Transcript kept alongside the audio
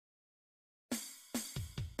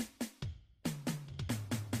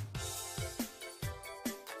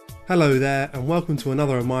Hello there and welcome to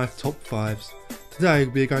another of my top 5s. Today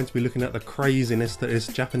we are going to be looking at the craziness that is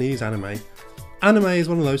Japanese anime. Anime is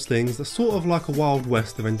one of those things that's sort of like a wild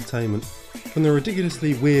west of entertainment, from the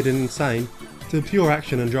ridiculously weird and insane to the pure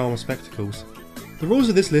action and drama spectacles. The rules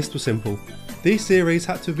of this list were simple. These series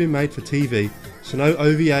had to have been made for TV, so no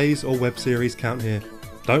OVAs or web series count here.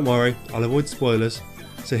 Don't worry, I'll avoid spoilers.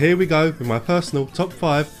 So here we go with my personal top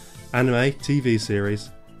 5 anime TV series.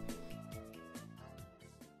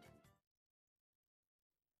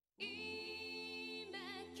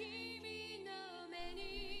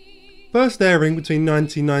 First airing between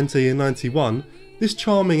 1990 and 91, this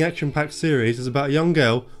charming action-packed series is about a young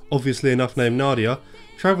girl, obviously enough named Nadia,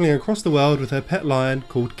 travelling across the world with her pet lion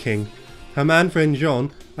called King, her man friend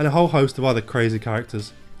Jean, and a whole host of other crazy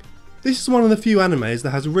characters. This is one of the few animes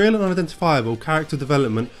that has real and unidentifiable character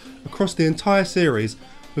development across the entire series,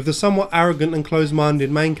 with the somewhat arrogant and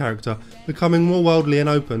closed-minded main character becoming more worldly and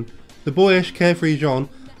open, the boyish, carefree Jean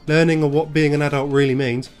learning of what being an adult really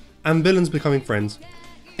means, and villains becoming friends.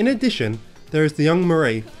 In addition, there is the young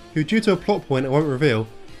Marie, who due to a plot point I won't reveal,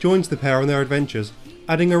 joins the pair on their adventures,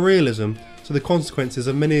 adding a realism to the consequences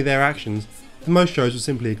of many of their actions that most shows would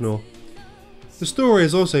simply ignore. The story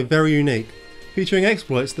is also very unique, featuring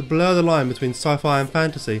exploits that blur the line between sci-fi and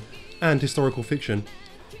fantasy and historical fiction.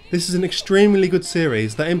 This is an extremely good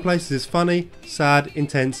series that in places is funny, sad,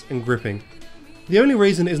 intense and gripping. The only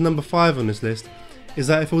reason it is number 5 on this list is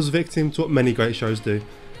that it falls victim to what many great shows do,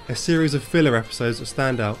 a series of filler episodes that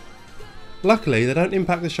stand out. Luckily, they don't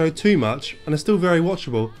impact the show too much and are still very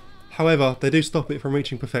watchable, however they do stop it from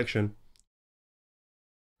reaching perfection.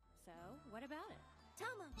 So, what about it?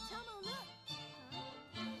 Tomo, look!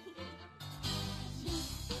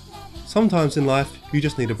 Sometimes in life, you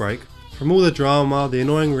just need a break. From all the drama, the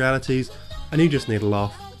annoying realities, and you just need a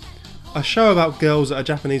laugh. A show about girls at a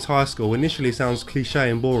Japanese high school initially sounds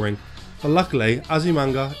cliché and boring, but luckily,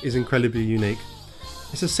 Azumanga is incredibly unique.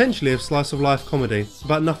 It's essentially a slice of life comedy,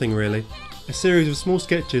 about nothing really, a series of small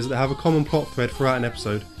sketches that have a common plot thread throughout an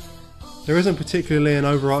episode. There isn't particularly an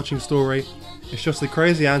overarching story, it's just the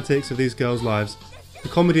crazy antics of these girls' lives. The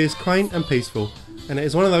comedy is quaint and peaceful, and it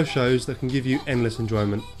is one of those shows that can give you endless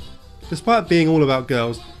enjoyment. Despite being all about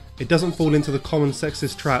girls, it doesn't fall into the common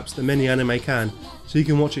sexist traps that many anime can, so you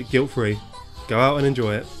can watch it guilt-free. Go out and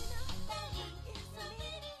enjoy it.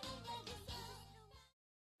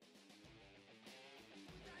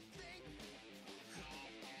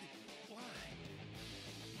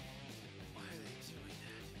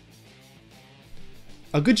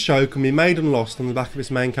 A good show can be made and lost on the back of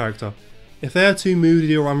its main character. If they are too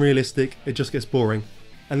moody or unrealistic, it just gets boring,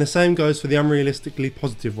 and the same goes for the unrealistically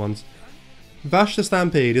positive ones. Vash the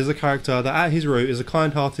Stampede is a character that at his root is a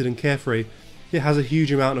kind-hearted and carefree, yet has a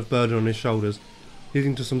huge amount of burden on his shoulders,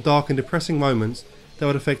 leading to some dark and depressing moments that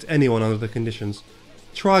would affect anyone under the conditions.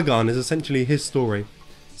 Trigun is essentially his story.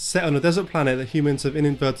 Set on a desert planet that humans have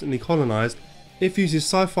inadvertently colonised, it uses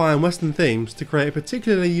sci-fi and western themes to create a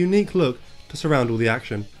particularly unique look to surround all the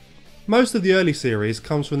action. Most of the early series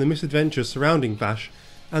comes from the misadventures surrounding Vash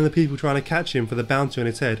and the people trying to catch him for the bounty on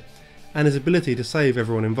his head, and his ability to save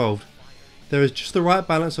everyone involved. There is just the right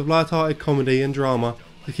balance of light-hearted comedy and drama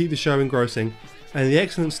to keep the show engrossing, and the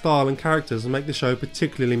excellent style and characters make the show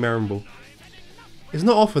particularly memorable. It's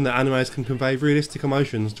not often that animes can convey realistic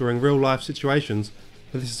emotions during real-life situations,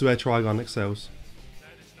 but this is where Trigun excels.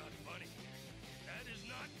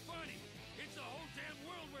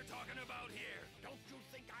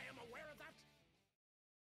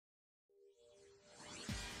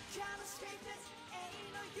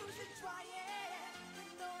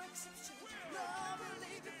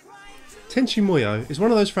 Tenchi Muyo is one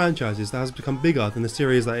of those franchises that has become bigger than the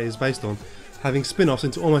series that it is based on, having spin-offs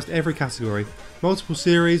into almost every category, multiple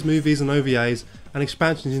series, movies and OVAs, and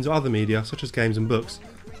expansions into other media such as games and books.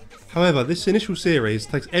 However, this initial series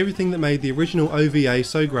takes everything that made the original OVA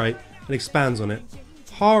so great and expands on it.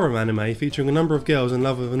 Harem anime featuring a number of girls in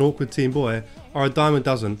love with an awkward teen boy are a dime a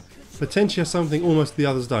dozen, but Tenchi has something almost the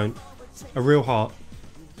others don't: a real heart.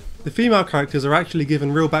 The female characters are actually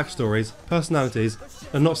given real backstories, personalities,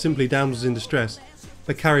 and not simply damsels in distress,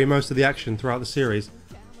 that carry most of the action throughout the series.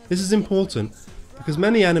 This is important, because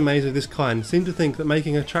many animes of this kind seem to think that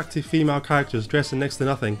making attractive female characters dress in next to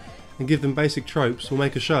nothing and give them basic tropes will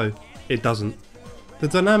make a show. It doesn't. The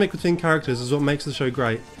dynamic between characters is what makes the show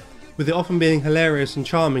great, with it often being hilarious and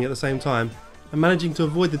charming at the same time, and managing to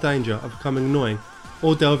avoid the danger of becoming annoying,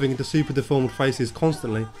 or delving into super deformed faces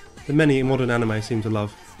constantly that many modern anime seem to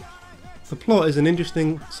love. The plot is an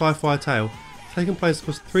interesting sci-fi tale taking place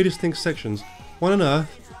across 3 distinct sections, one on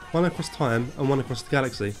Earth, one across time and one across the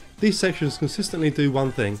galaxy. These sections consistently do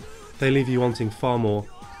one thing: they leave you wanting far more.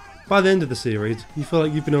 By the end of the series, you feel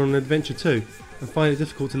like you've been on an adventure too, and find it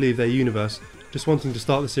difficult to leave their universe, just wanting to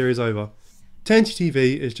start the series over. TNT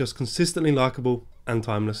TV is just consistently likeable and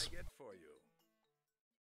timeless.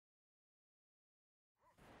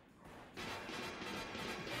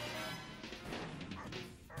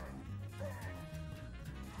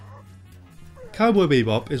 Cowboy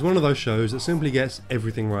Bebop is one of those shows that simply gets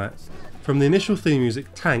everything right. From the initial theme music,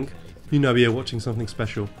 Tank, you know you're watching something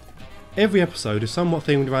special. Every episode is somewhat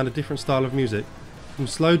themed around a different style of music, from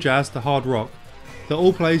slow jazz to hard rock, that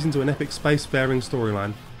all plays into an epic spacefaring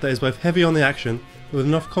storyline that is both heavy on the action, with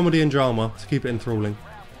enough comedy and drama to keep it enthralling.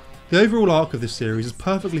 The overall arc of this series is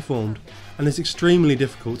perfectly formed, and is extremely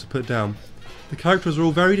difficult to put down. The characters are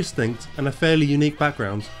all very distinct and have fairly unique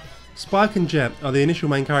backgrounds. Spike and Jet are the initial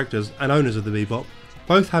main characters and owners of the Bebop,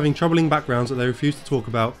 both having troubling backgrounds that they refuse to talk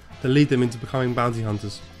about that lead them into becoming bounty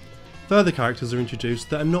hunters. Further characters are introduced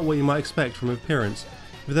that are not what you might expect from appearance,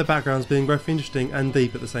 with their backgrounds being both interesting and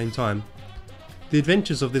deep at the same time. The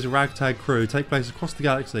adventures of this ragtag crew take place across the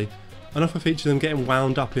galaxy and often feature them getting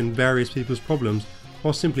wound up in various people's problems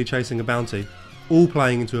while simply chasing a bounty, all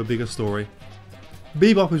playing into a bigger story.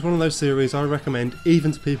 Bebop is one of those series I would recommend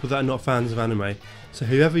even to people that are not fans of anime, so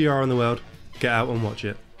whoever you are in the world, get out and watch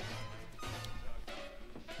it.